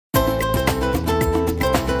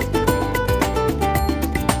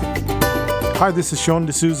Hi, this is Sean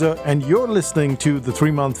D'Souza, and you're listening to the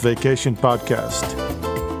 3-Month Vacation Podcast.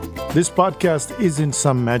 This podcast isn't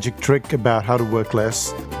some magic trick about how to work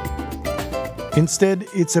less. Instead,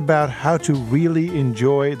 it's about how to really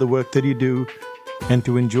enjoy the work that you do and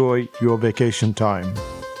to enjoy your vacation time.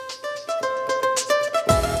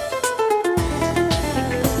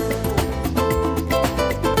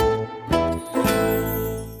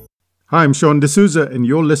 Hi, I'm Sean D'Souza, and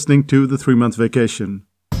you're listening to the 3-Month Vacation.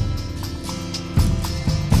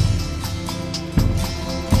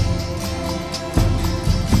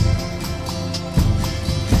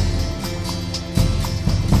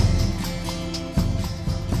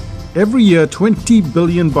 Every year, 20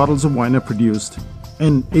 billion bottles of wine are produced,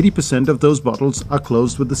 and 80% of those bottles are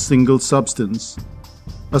closed with a single substance,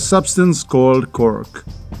 a substance called cork.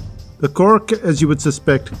 The cork, as you would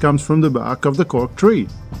suspect, comes from the bark of the cork tree.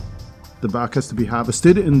 The bark has to be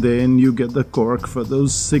harvested, and then you get the cork for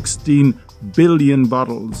those 16 billion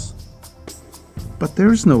bottles. But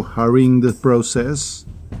there's no hurrying the process.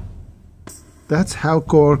 That's how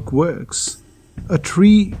cork works. A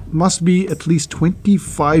tree must be at least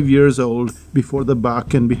 25 years old before the bark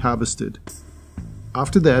can be harvested.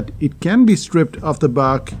 After that, it can be stripped of the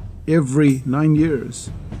bark every 9 years.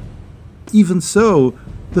 Even so,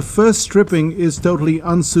 the first stripping is totally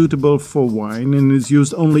unsuitable for wine and is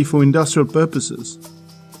used only for industrial purposes.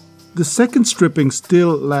 The second stripping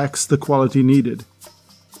still lacks the quality needed.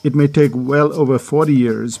 It may take well over 40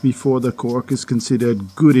 years before the cork is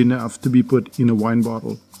considered good enough to be put in a wine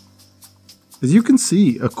bottle. As you can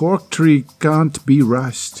see, a cork tree can't be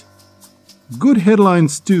rushed. Good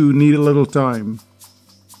headlines too need a little time.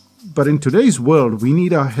 But in today's world, we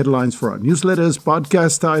need our headlines for our newsletters,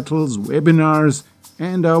 podcast titles, webinars,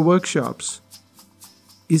 and our workshops.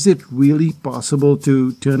 Is it really possible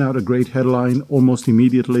to turn out a great headline almost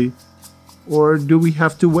immediately? Or do we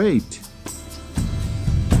have to wait?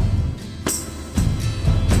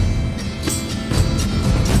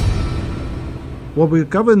 What we'll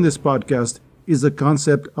cover in this podcast is the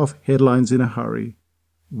concept of headlines in a hurry.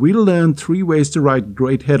 We'll learn 3 ways to write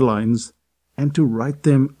great headlines and to write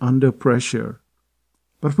them under pressure.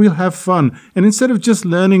 But we'll have fun, and instead of just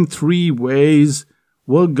learning 3 ways,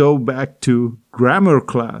 we'll go back to grammar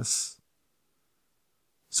class.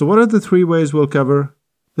 So what are the 3 ways we'll cover?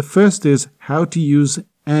 The first is how to use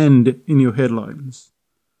and in your headlines.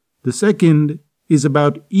 The second is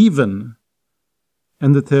about even.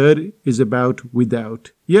 And the third is about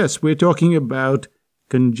without. Yes, we're talking about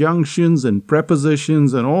conjunctions and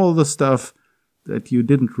prepositions and all the stuff that you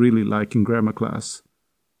didn't really like in grammar class.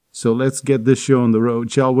 So let's get this show on the road,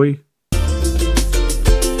 shall we?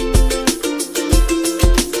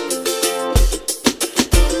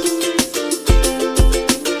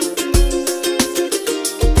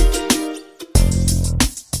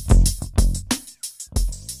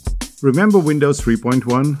 Remember Windows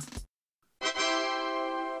 3.1?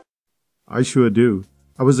 I sure do.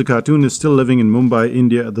 I was a cartoonist still living in Mumbai,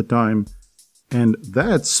 India at the time, and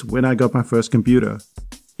that's when I got my first computer.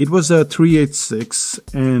 It was a 386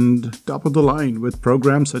 and top of the line with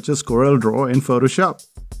programs such as CorelDRAW and Photoshop.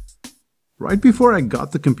 Right before I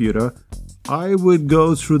got the computer, I would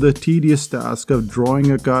go through the tedious task of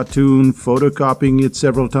drawing a cartoon, photocopying it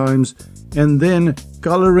several times, and then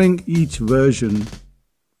coloring each version.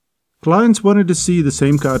 Clients wanted to see the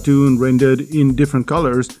same cartoon rendered in different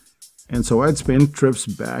colors, and so I'd spend trips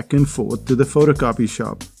back and forth to the photocopy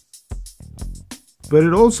shop. But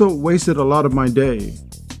it also wasted a lot of my day.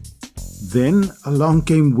 Then along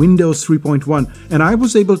came Windows 3.1, and I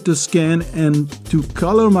was able to scan and to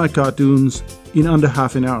color my cartoons in under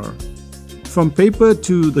half an hour. From paper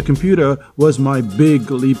to the computer was my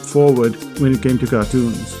big leap forward when it came to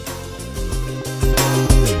cartoons.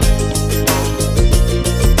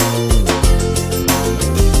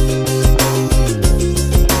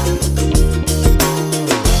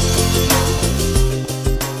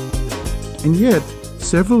 And yet,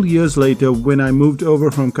 several years later, when I moved over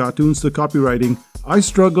from cartoons to copywriting, I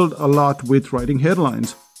struggled a lot with writing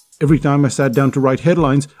headlines. Every time I sat down to write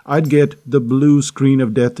headlines, I'd get the blue screen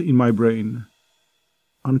of death in my brain.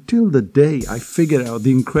 Until the day I figured out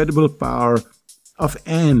the incredible power of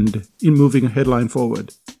and in moving a headline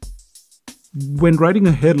forward. When writing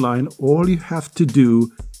a headline, all you have to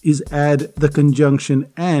do is add the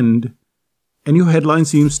conjunction and your headline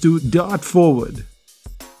seems to dart forward.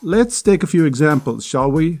 Let's take a few examples,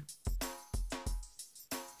 shall we?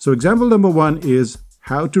 So example number 1 is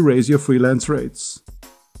how to raise your freelance rates.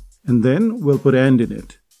 And then we'll put and in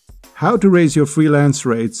it. How to raise your freelance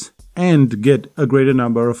rates and get a greater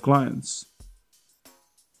number of clients.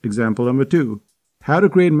 Example number 2. How to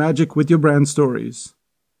create magic with your brand stories.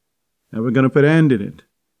 Now we're going to put "and" in it.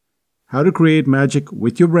 How to create magic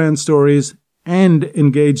with your brand stories and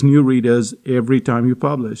engage new readers every time you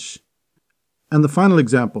publish. And the final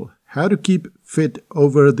example, how to keep fit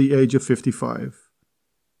over the age of 55.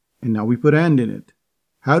 And now we put "and" in it.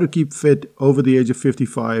 How to keep fit over the age of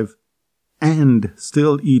 55 and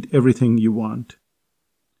still eat everything you want.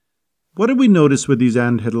 What did we notice with these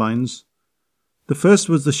 "and" headlines? The first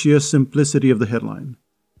was the sheer simplicity of the headline.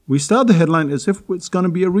 We start the headline as if it's going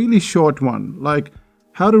to be a really short one, like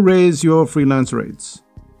how to raise your freelance rates.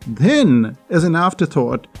 Then, as an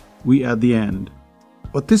afterthought, we add the "and."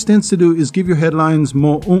 What this tends to do is give your headlines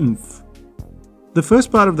more oomph. The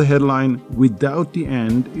first part of the headline, without the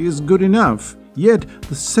 "and," is good enough, yet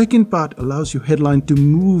the second part allows your headline to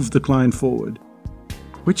move the client forward.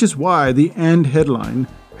 Which is why the "and" headline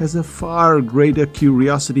has a far greater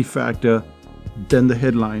curiosity factor than the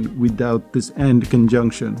headline without this "and"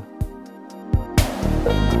 conjunction.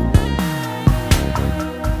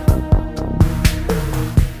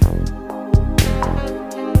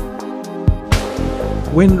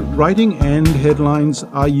 When writing "and" headlines,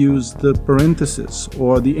 I use the parenthesis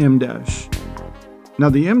or the em dash. Now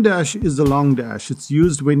the em dash is the long dash. It's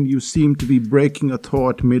used when you seem to be breaking a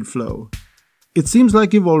thought mid-flow. It seems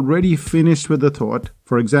like you've already finished with the thought,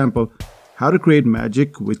 for example, how to create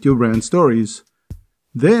magic with your brand stories.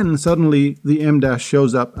 Then suddenly the em dash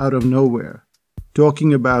shows up out of nowhere,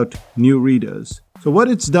 talking about new readers. So what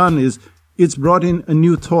it's done is it's brought in a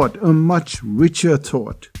new thought, a much richer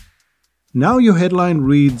thought. Now your headline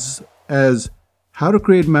reads as how to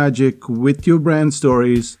create magic with your brand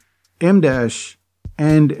stories, em dash,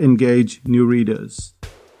 and engage new readers.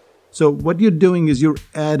 So what you're doing is you're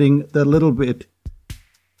adding that little bit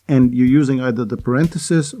and you're using either the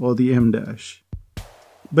parenthesis or the em dash.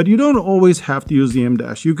 But you don't always have to use the em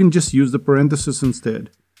dash. You can just use the parenthesis instead.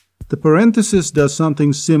 The parenthesis does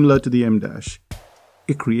something similar to the em dash.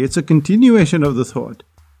 It creates a continuation of the thought,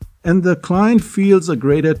 and the client feels a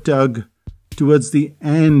greater tug towards the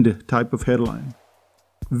 "and" type of headline.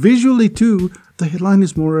 Visually too, the headline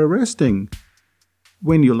is more arresting.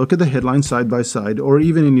 When you look at the headline side by side or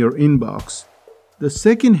even in your inbox, the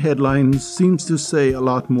second headline seems to say a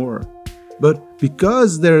lot more. But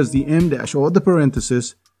because there's the em dash or the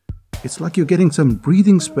parenthesis, it's like you're getting some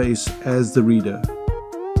breathing space as the reader.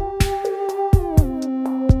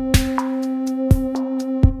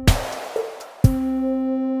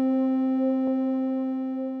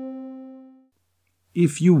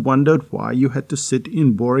 If you wondered why you had to sit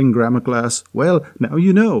in boring grammar class, well, now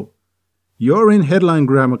you know. You're in headline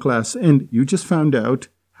grammar class and you just found out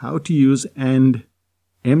how to use "and,"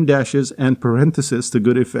 em dashes, and parentheses to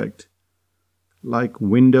good effect. Like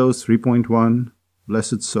Windows 3.1,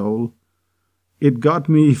 blessed soul. It got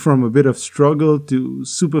me from a bit of struggle to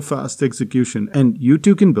super fast execution, and you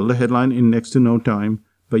too can build a headline in next to no time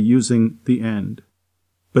by using the "and."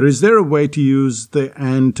 But is there a way to use the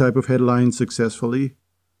 "and" type of headline successfully?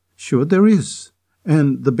 Sure there is.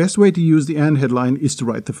 And the best way to use the "and" headline is to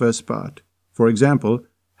write the first part. For example,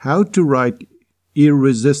 how to write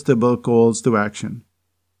irresistible calls to action.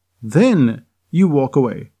 Then you walk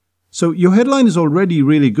away. So your headline is already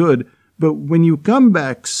really good, but when you come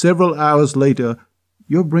back several hours later,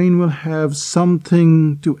 your brain will have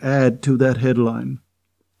something to add to that headline.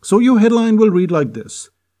 So your headline will read like this: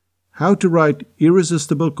 how to write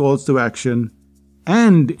irresistible calls to action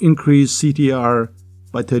and increase CTR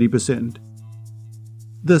by 30%.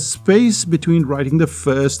 The space between writing the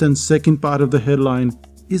first and second part of the headline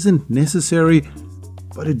isn't necessary,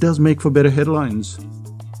 but it does make for better headlines.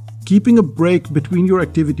 Keeping a break between your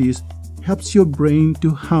activities helps your brain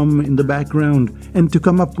to hum in the background and to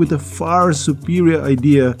come up with a far superior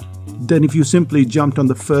idea than if you simply jumped on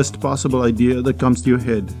the first possible idea that comes to your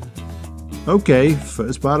head. Okay,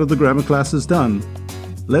 first part of the grammar class is done.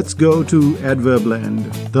 Let's go to adverb land,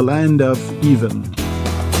 the land of even.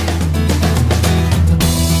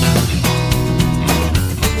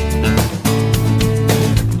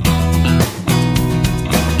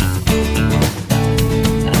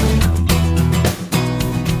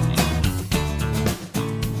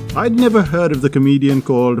 I'd never heard of the comedian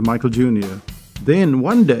called Michael Jr. Then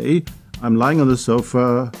one day, I'm lying on the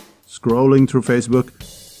sofa, scrolling through Facebook,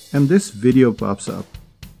 and this video pops up.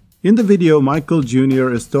 In the video, Michael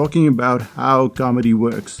Jr. is talking about how comedy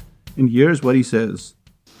works. And here's what he says.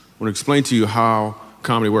 I want to explain to you how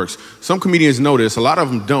comedy works. Some comedians know this, a lot of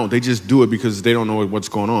them don't. They just do it because they don't know what's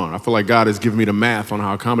going on. I feel like God has given me the math on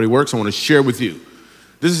how comedy works. I want to share with you.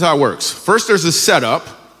 This is how it works. First, there's a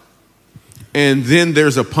setup, and then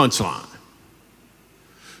there's a punchline.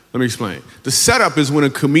 Let me explain. The setup is when a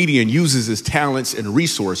comedian uses his talents and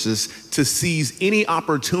resources to seize any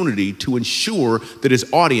opportunity to ensure that his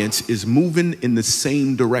audience is moving in the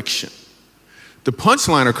same direction. The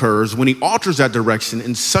punchline occurs when he alters that direction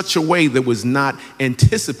in such a way that was not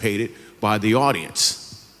anticipated by the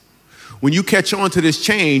audience. When you catch on to this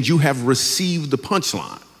change, you have received the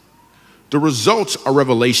punchline. The results are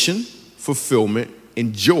revelation, fulfillment,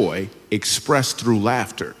 and joy expressed through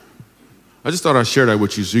laughter. I just thought I'd share that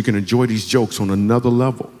with you so you can enjoy these jokes on another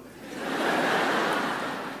level.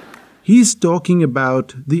 He's talking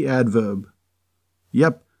about the adverb.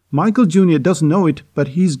 Yep, Michael Jr. doesn't know it, but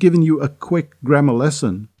he's given you a quick grammar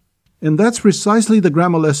lesson. And that's precisely the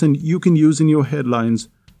grammar lesson you can use in your headlines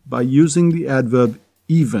by using the adverb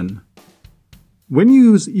even. When you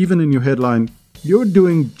use even in your headline, you're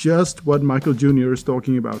doing just what Michael Jr. is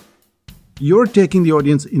talking about. You're taking the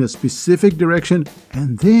audience in a specific direction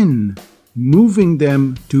and then moving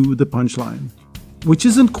them to the punchline, which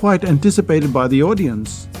isn't quite anticipated by the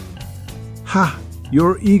audience. Ha!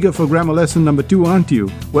 You're eager for grammar lesson number 2, aren't you?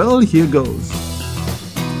 Well, here goes.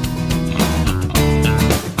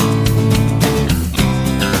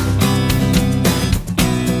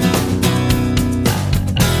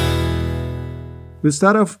 We'll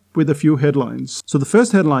start off with a few headlines. So the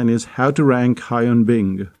first headline is how to rank high on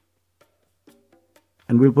Bing.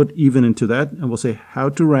 And we'll put even into that, and we'll say how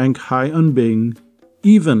to rank high on Bing,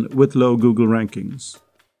 even with low Google rankings.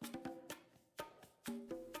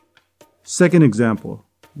 Second example,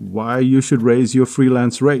 why you should raise your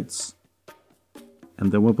freelance rates.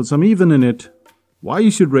 And then we'll put some even in it, why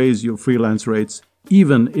you should raise your freelance rates,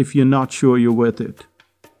 even if you're not sure you're worth it.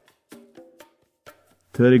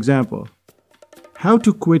 Third example, how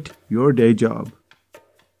to quit your day job.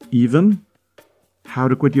 Even, how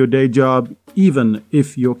to quit your day job even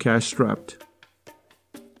if you're cash strapped.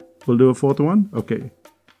 We'll do a fourth one? Okay.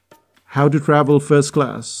 How to travel first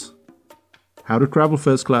class. How to travel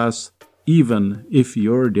first class even if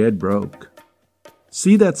you're dead broke.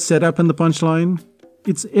 See that setup and the punchline?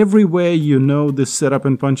 It's everywhere you know this setup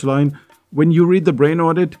and punchline. When you read the brain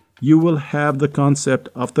audit, you will have the concept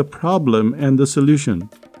of the problem and the solution.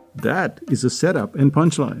 That is a setup and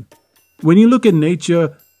punchline. When you look at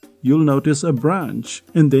nature, you'll notice a branch,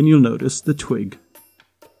 and then you'll notice the twig.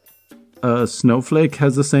 A snowflake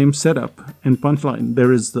has the same setup and punchline.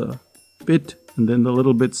 There is the bit, and then the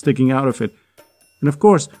little bit sticking out of it. And of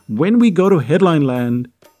course, when we go to headline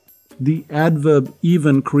land, the adverb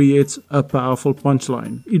even creates a powerful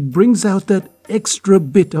punchline. It brings out that extra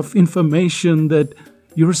bit of information that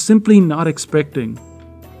you're simply not expecting.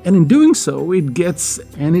 And in doing so, it gets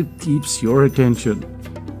and it keeps your attention.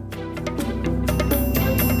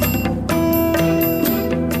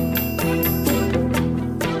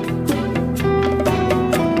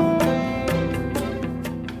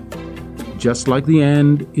 Just like the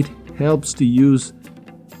and, it helps to use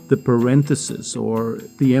the parenthesis or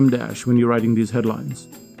the em dash when you're writing these headlines.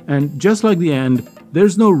 And just like the and,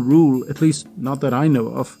 there's no rule, at least not that I know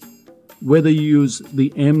of, whether you use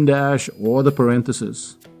the em dash or the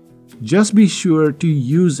parenthesis. Just be sure to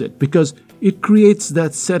use it because it creates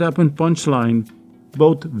that setup and punchline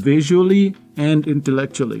both visually and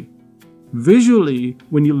intellectually. Visually,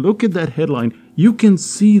 when you look at that headline, you can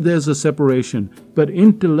see there's a separation, but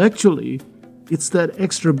intellectually, it's that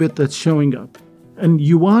extra bit that's showing up. And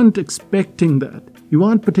you aren't expecting that. You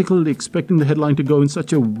aren't particularly expecting the headline to go in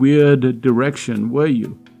such a weird direction, were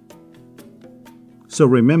you? So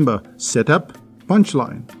remember, setup,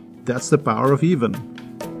 punchline. That's the power of even.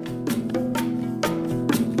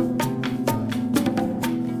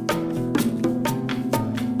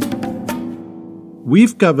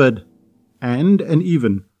 We've covered and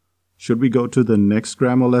even. Should we go to the next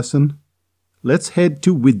grammar lesson? Let's head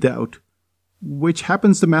to without, which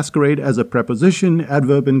happens to masquerade as a preposition,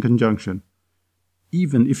 adverb, and conjunction.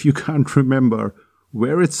 Even if you can't remember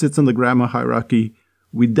where it sits in the grammar hierarchy,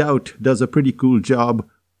 without does a pretty cool job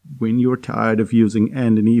when you're tired of using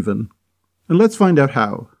and even. And let's find out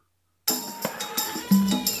how.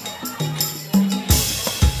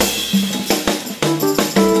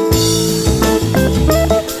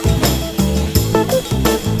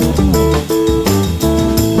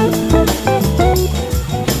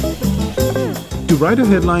 To write a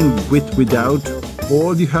headline with without,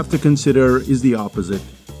 all you have to consider is the opposite.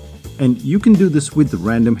 And you can do this with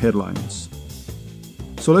random headlines.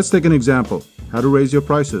 So let's take an example. How to raise your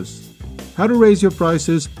prices. How to raise your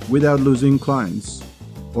prices without losing clients.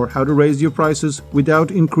 Or how to raise your prices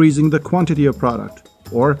without increasing the quantity of product.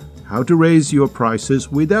 Or how to raise your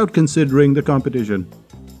prices without considering the competition.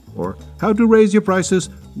 Or how to raise your prices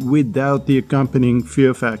without the accompanying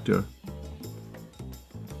fear factor.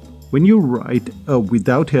 When you write a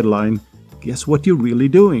without headline, guess what you're really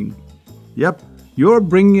doing? Yep, you're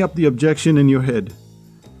bringing up the objection in your head.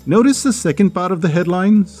 Notice the second part of the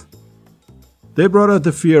headlines? They brought out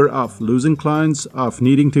the fear of losing clients, of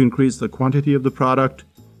needing to increase the quantity of the product,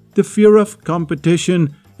 the fear of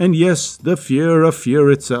competition, and yes, the fear of fear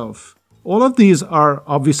itself. All of these are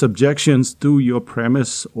obvious objections to your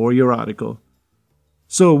premise or your article.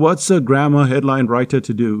 So what's a grammar headline writer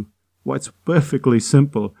to do? Well, it's perfectly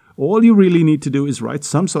simple. All you really need to do is write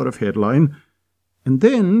some sort of headline and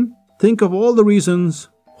then think of all the reasons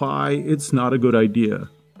why it's not a good idea.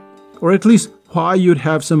 Or at least why you'd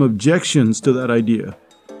have some objections to that idea.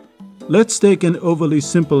 Let's take an overly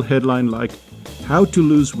simple headline like, How to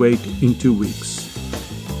Lose Weight in 2 Weeks.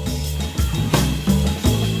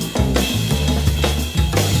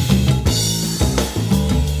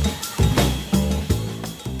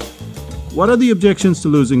 What are the objections to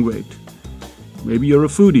losing weight? Maybe you're a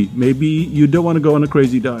foodie. Maybe you don't want to go on a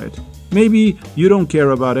crazy diet. Maybe you don't care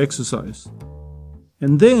about exercise.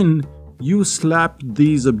 And then you slap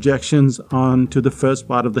these objections onto the first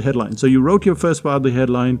part of the headline. So you wrote your first part of the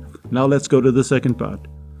headline. Now let's go to the second part.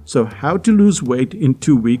 So how to lose weight in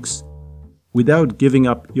 2 weeks without giving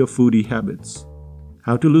up your foodie habits.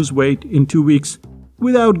 How to lose weight in 2 weeks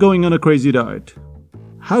without going on a crazy diet.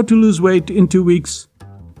 How to lose weight in 2 weeks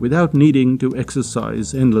without needing to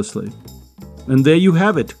exercise endlessly. And there you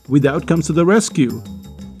have it. Without comes to the rescue.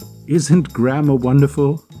 Isn't grammar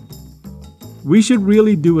wonderful? We should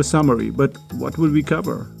really do a summary, but what would we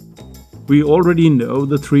cover? We already know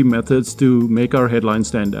the 3 methods to make our headline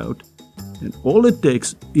stand out. And all it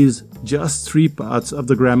takes is just 3 parts of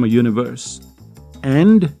the grammar universe.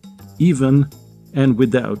 And, even, and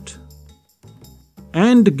without.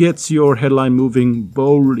 And gets your headline moving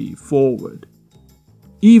boldly forward.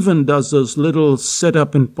 Even does this little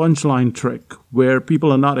setup and punchline trick where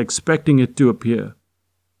people are not expecting it to appear.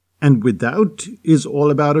 And without is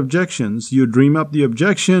all about objections. You dream up the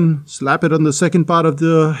objection, slap it on the second part of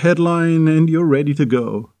the headline, and you're ready to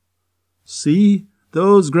go. See,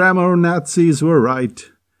 those grammar Nazis were right.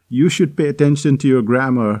 You should pay attention to your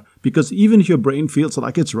grammar, because even if your brain feels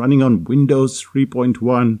like it's running on Windows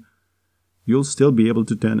 3.1, you'll still be able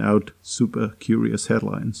to turn out super curious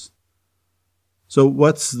headlines. So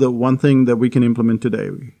what's the one thing that we can implement today?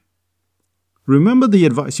 Remember the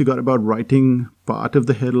advice you got about writing part of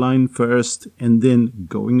the headline first and then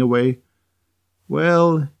going away?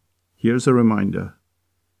 Well, here's a reminder.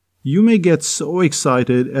 You may get so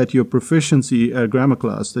excited at your proficiency at grammar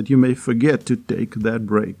class that you may forget to take that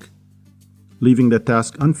break. Leaving that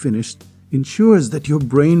task unfinished ensures that your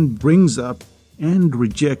brain brings up and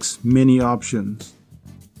rejects many options.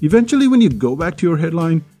 Eventually, when you go back to your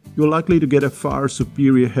headline, you're likely to get a far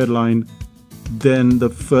superior headline than the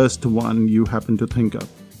first one you happen to think of.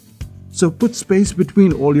 So put space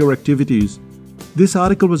between all your activities. This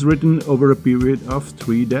article was written over a period of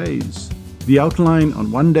 3 days. The outline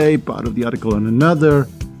on one day, part of the article on another,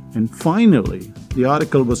 and finally, the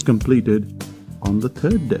article was completed on the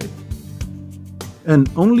 3rd day. And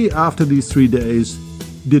only after these 3 days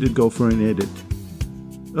did it go for an edit.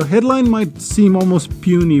 A headline might seem almost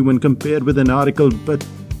puny when compared with an article, but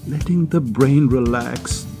letting the brain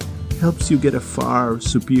relax helps you get a far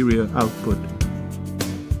superior output.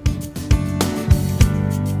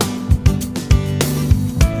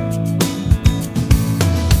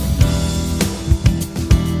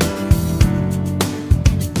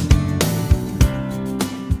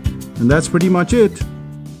 And that's pretty much it.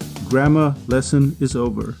 Grammar lesson is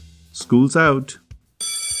over. School's out.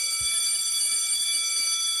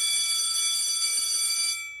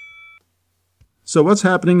 So what's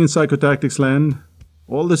happening in psychotactics land?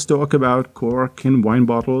 All this talk about cork and wine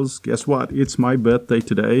bottles. Guess what? It's my birthday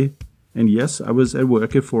today. And yes, I was at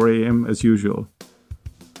work at 4 a.m. as usual.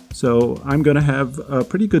 So I'm going to have a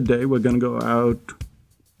pretty good day. We're going to go out,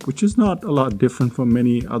 which is not a lot different from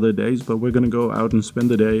many other days, but we're going to go out and spend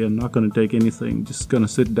the day and not going to take anything. Just going to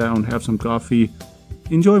sit down, have some coffee,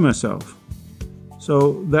 enjoy myself.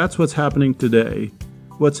 So that's what's happening today.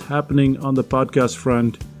 What's happening on the podcast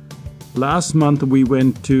front? Last month we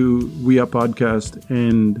went to We Are Podcast,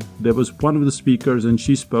 and there was one of the speakers and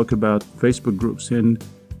she spoke about Facebook groups. And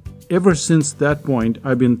ever since that point,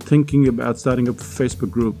 I've been thinking about starting a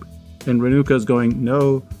Facebook group. And Renuka's going,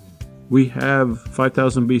 no, we have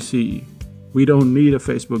 5000 BC. We don't need a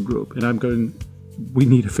Facebook group. And I'm going, we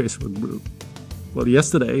need a Facebook group. Well,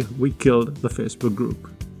 yesterday we killed the Facebook group.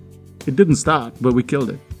 It didn't start, but we killed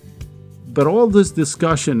it. But all this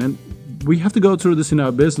discussion, and we have to go through this in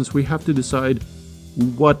our business. We have to decide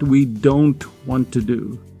what we don't want to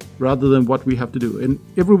do. rather than what we have to do. And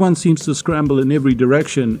everyone seems to scramble in every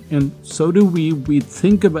direction, and so do we. We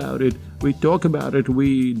think about it, we talk about it,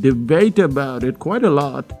 we debate about it quite a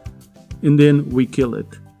lot, and then we kill it.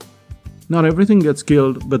 Not everything gets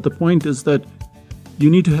killed, but the point is that you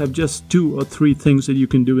need to have just 2 or 3 things that you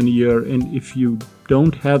can do in a year, and if you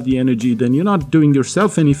don't have the energy, then you're not doing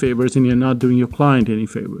yourself any favors and you're not doing your client any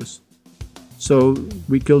favors. So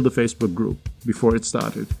we killed the Facebook group before it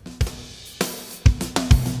started.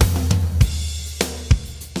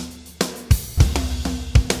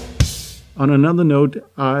 On another note,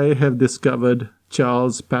 I have discovered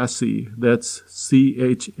Charles Passy. That's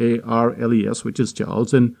Charles, which is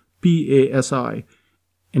Charles, and Pasi.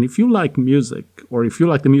 And if you like music, or if you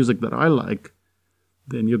like the music that I like,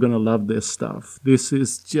 then you're going to love this stuff. This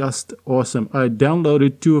is just awesome. I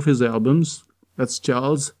downloaded 2 of his albums. That's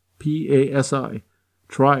Charles, Pasi.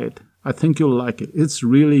 Try it. I think you'll like it. It's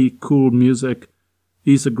really cool music.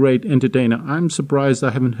 He's a great entertainer. I'm surprised I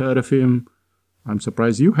haven't heard of him. I'm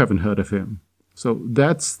surprised you haven't heard of him. So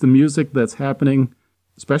that's the music that's happening,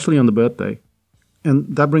 especially on the birthday.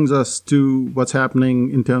 And that brings us to what's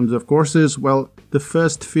happening in terms of courses. Well, the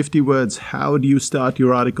first 50 words. How do you start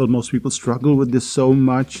your article? Most people struggle with this so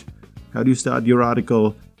much. How do you start your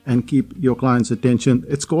article and keep your client's attention?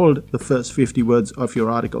 It's called the first 50 words of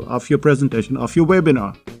your article, of your presentation, of your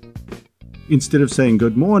webinar. Instead of saying,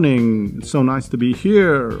 good morning, it's so nice to be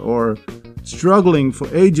here, or struggling for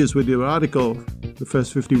ages with your article, the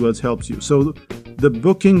first 50 words helps you. So the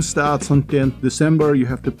booking starts on 10th December. You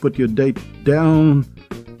have to put your date down.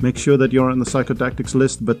 Make sure that you're on the Psychotactics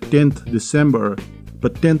list, but 10th December.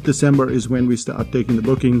 But 10th December is when we start taking the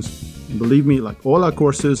bookings. And believe me, like all our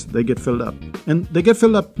courses, they get filled up. And they get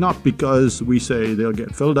filled up not because we say they'll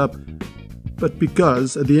get filled up, but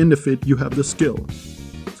because at the end of it, you have the skill.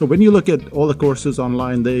 So when you look at all the courses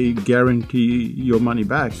online, they guarantee your money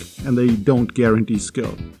back, and they don't guarantee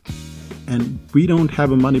skill. And we don't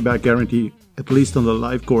have a money back guarantee, at least on the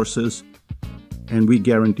live courses, and we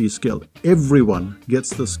guarantee skill. Everyone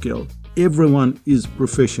gets the skill. Everyone is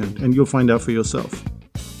proficient, and you'll find out for yourself.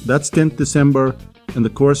 That's 10th December, and the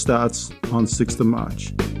course starts on 6th of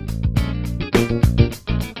March.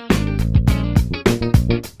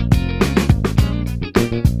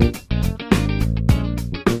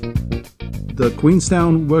 The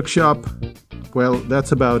Queenstown workshop, well,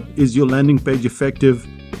 that's about, is your landing page effective?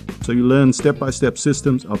 So you learn step-by-step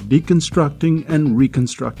systems of deconstructing and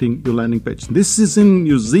reconstructing your landing page. This is in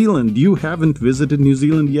New Zealand. You haven't visited New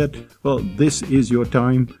Zealand yet? Well, this is your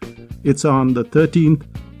time. It's on the 13th,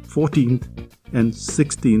 14th, and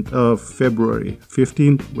 16th of February.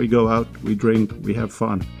 15th, we go out, we drink, we have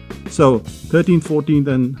fun. So 13th, 14th,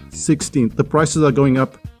 and 16th. The prices are going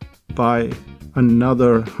up by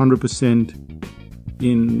another 100%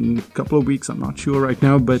 in a couple of weeks. I'm not sure right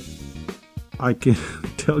now, but I can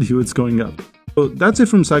tell you it's going up. So that's it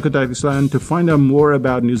from Psychotactics Land. To find out more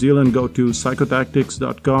about New Zealand, go to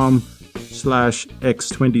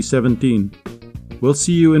psychotactics.com/X2017. We'll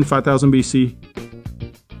see you in 5000 BC.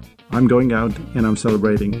 I'm going out and I'm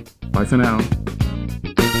celebrating. Bye for now.